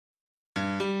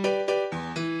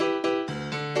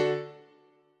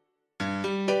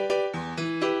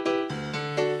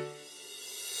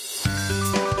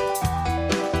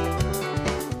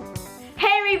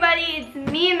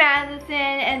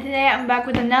I'm back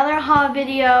with another haul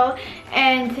video,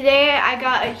 and today I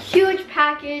got a huge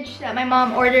package that my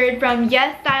mom ordered from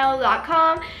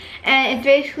YesStyle.com, and it's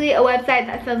basically a website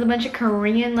that sells a bunch of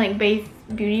Korean based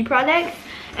beauty products,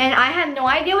 and I have no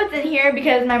idea what's in here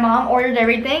because my mom ordered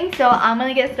everything. So I'm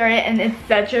gonna get started, and it's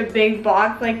such a big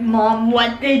box. Like, Mom,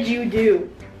 what did you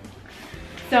do?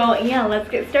 So yeah, let's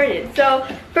get started. So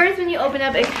first, when you open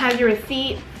up, it has your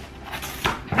receipt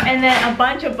and then a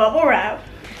bunch of bubble wrap.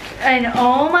 And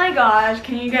oh my gosh,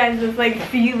 can you guys just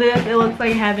see this? It looks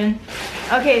like heaven.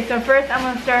 Okay, so first I'm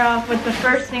gonna start off with the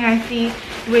first thing I see,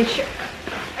 which is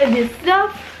this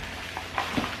stuff.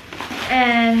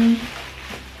 And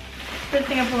first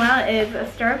thing I pull out is a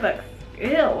Starbucks.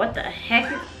 Ew, what the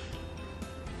heck?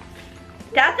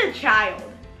 That's a child.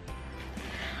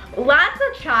 That's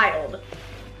a child.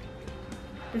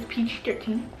 This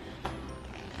PG-13.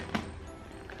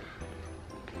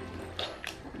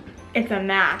 It's a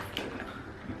mask.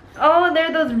 Oh,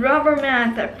 they're those rubber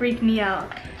masks that freak me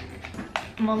out.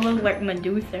 I'm gonna look like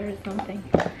Medusa or something.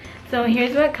 So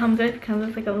here's what it comes with. It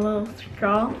comes with a little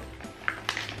straw.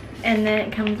 And then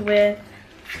it comes with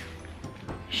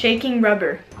shaking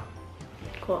rubber.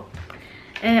 Cool.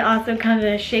 And it also comes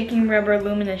with a shaking rubber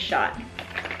luminous shot.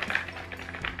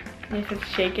 You just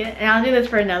shake it. And I'll do this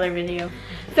for another video.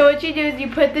 So what you do is you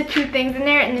put the two things in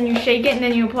there and then you shake it and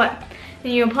then you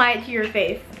apply it to your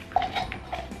face.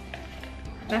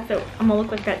 I'm gonna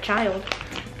look like that child.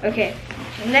 Okay,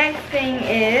 next thing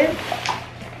is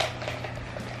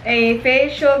a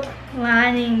facial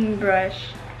cleansing brush.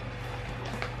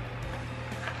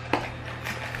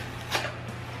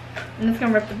 I'm just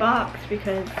gonna rip the box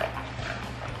because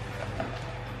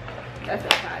that's a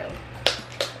child.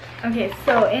 Okay,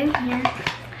 so in here,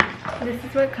 this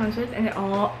is what it comes with, and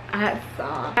that's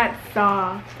soft. That's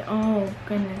soft. Oh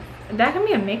goodness, that can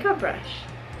be a makeup brush.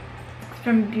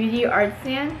 From Beauty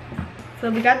Artisan. So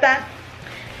we got that.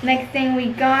 Next thing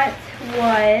we got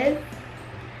was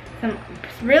some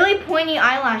really pointy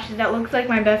eyelashes that looks like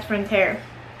my best friend's hair.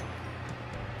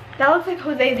 That looks like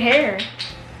Jose's hair,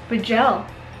 but gel.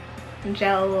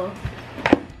 So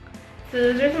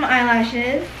those are some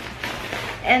eyelashes.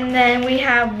 And then we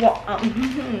have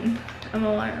I'm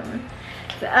a watermelon.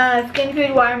 Skin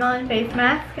Food Watermelon face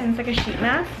mask, and it's like a sheet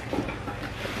mask.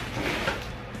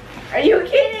 Are you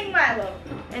kidding, Milo?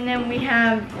 And then we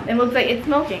have, it looks like it's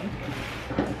smoking.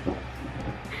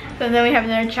 So then we have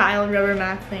another child rubber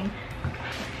mask thing.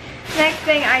 Next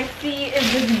thing I see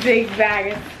is this big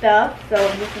bag of stuff. So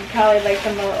this is probably like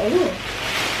some, ooh,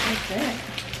 what's this?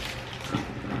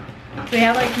 So we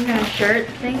have like some kind of shirt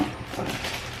thing.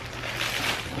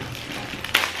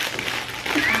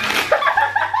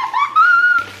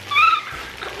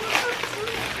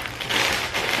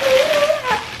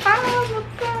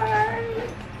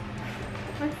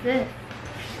 This?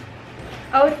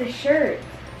 Oh, it's a shirt.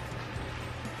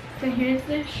 So here's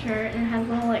the shirt, and it has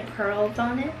little pearls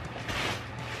on it.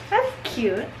 That's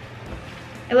cute.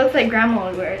 It looks like grandma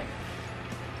would wear it.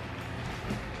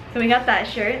 So we got that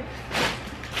shirt.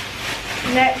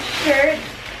 Next shirt.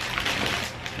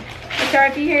 Sorry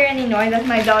if you hear any noise, that's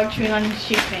my dog chewing on his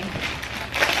sheet thing.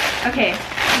 Okay,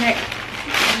 next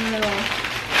little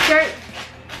shirt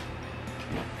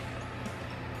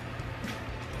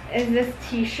is this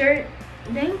t-shirt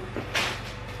thing,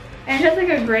 and it's just like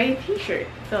a gray t-shirt,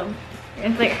 so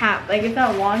it's like half, it's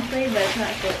not long sleeve, but it's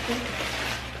not short sleeve.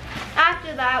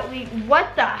 After that,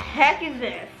 what the heck is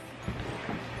this?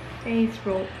 Face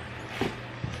roll.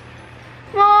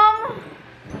 Mom,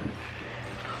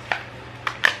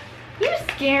 you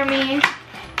scare me.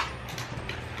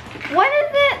 What is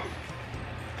it?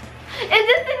 Is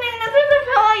this the thing that's supposed to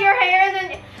pull out your hair?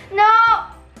 Then no.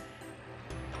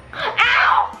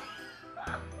 Ow!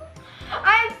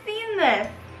 I've seen this.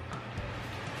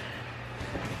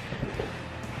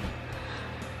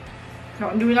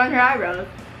 Don't do it on your eyebrows.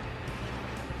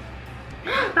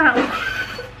 Ow.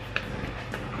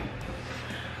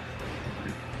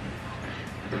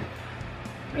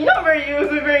 You don't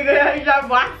usually very good at your job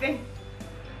waxing.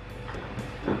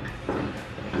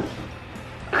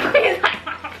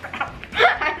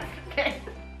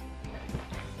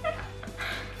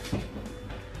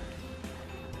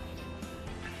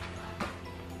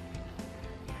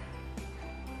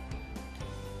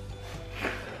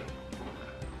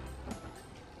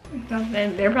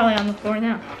 They're probably on the floor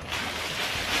now.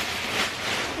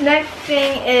 Next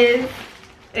thing is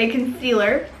a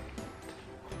concealer.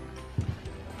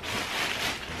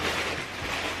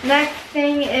 Next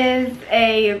thing is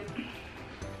a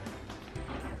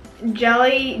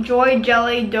Joy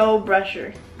Jelly Dough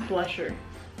Blusher.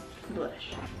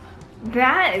 Blush.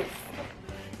 That is...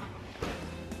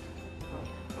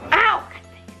 Ow!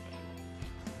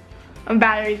 My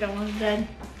battery's almost dead.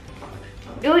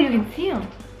 Oh, you can see them.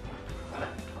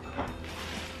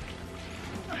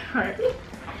 Alright.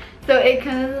 So it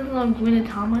kind of is a little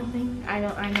Guinatama thing. I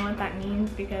know what that means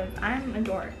because I'm a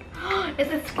dork.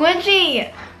 It's a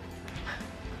squishy!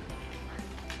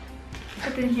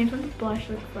 But then here's what the blush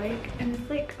looks like. And it's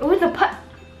like, oh, it's a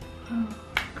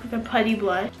it's a putty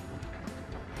blush.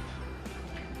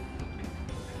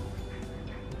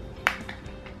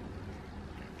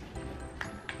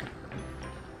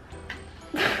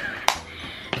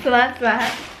 So that's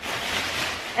that.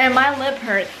 And my lip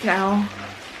hurts now.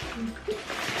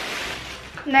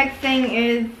 Next thing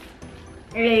is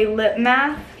a lip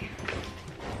mask.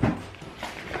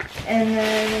 And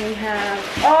then we have,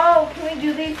 oh, can we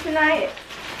do these tonight?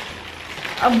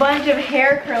 A bunch of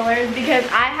hair curlers because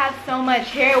I have so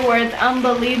much hair where it's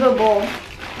unbelievable.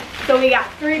 So we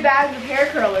got 3 bags of hair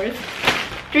curlers.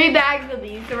 3 bags of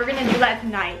these. So we're gonna do that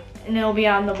tonight. And it'll be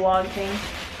on the vlog thing.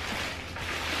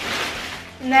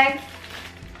 Next,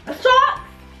 a sock.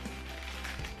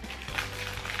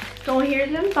 So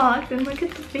here's them socks and look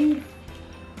at the face.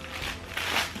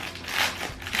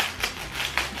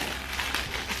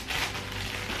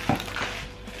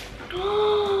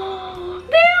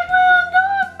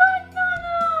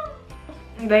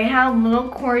 They have little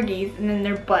corgis and then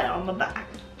their butt on the back.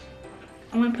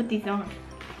 I'm gonna put these on.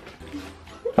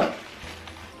 So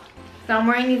I'm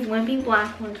wearing these wimpy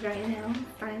black ones right now.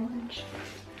 Stylish.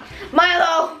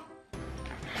 Milo!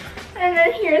 And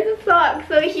then here's the sock.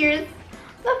 So here's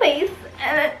the face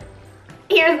and then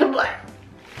here's the butt.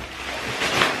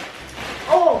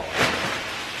 Oh!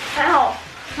 Ow!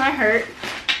 That hurt.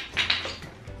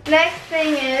 Next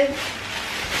thing is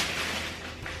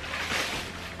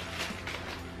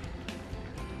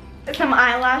some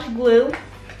eyelash glue.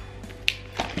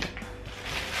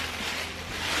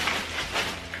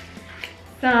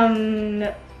 Some,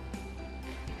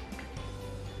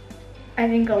 I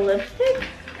think a lipstick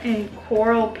in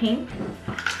coral pink.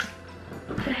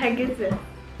 What the heck is this?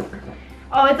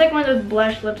 Oh, it's like one of those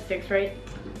blush lipsticks, right?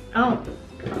 Oh,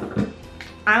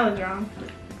 I was wrong.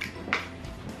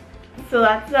 So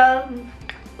that's a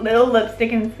little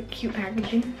lipstick and it's a cute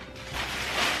packaging.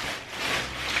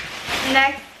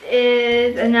 Next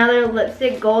is another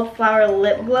lipstick, Gold Flower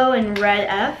Lip Glow in Red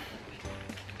F.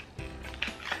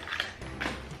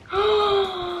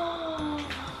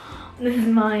 This is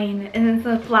mine, and it's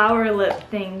a flower lip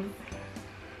thing.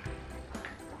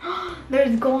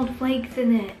 There's gold flakes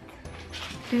in it.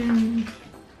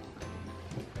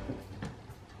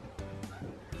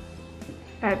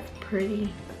 That's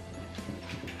pretty.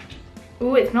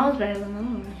 Ooh, it smells better than the other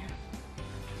one.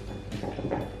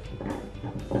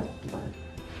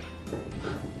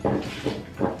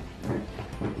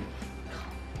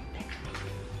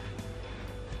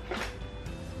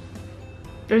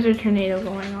 There's a tornado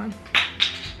going on.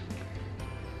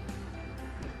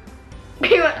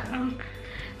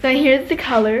 So here's the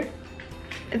color.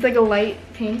 It's like a light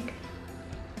pink.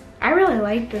 I really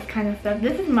like this kind of stuff.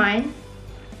 This is mine.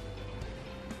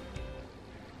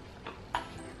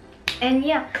 And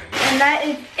yeah, and that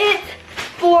is it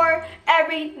for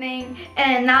everything.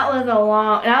 And that was a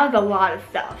lot of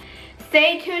stuff.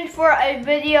 Stay tuned for a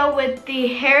video with the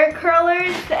hair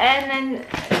curlers and then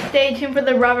stay tuned for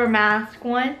the rubber mask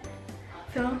one.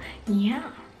 So yeah.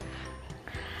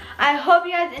 I hope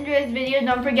you guys enjoyed this video.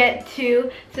 Don't forget to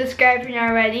subscribe if you're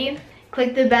not already.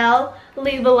 Click the bell,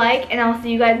 leave a like, and I'll see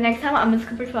you guys next time on Miss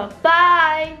Cooper 12.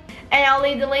 Bye! And I'll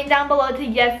leave the link down below to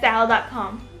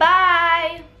yesstyle.com. Bye!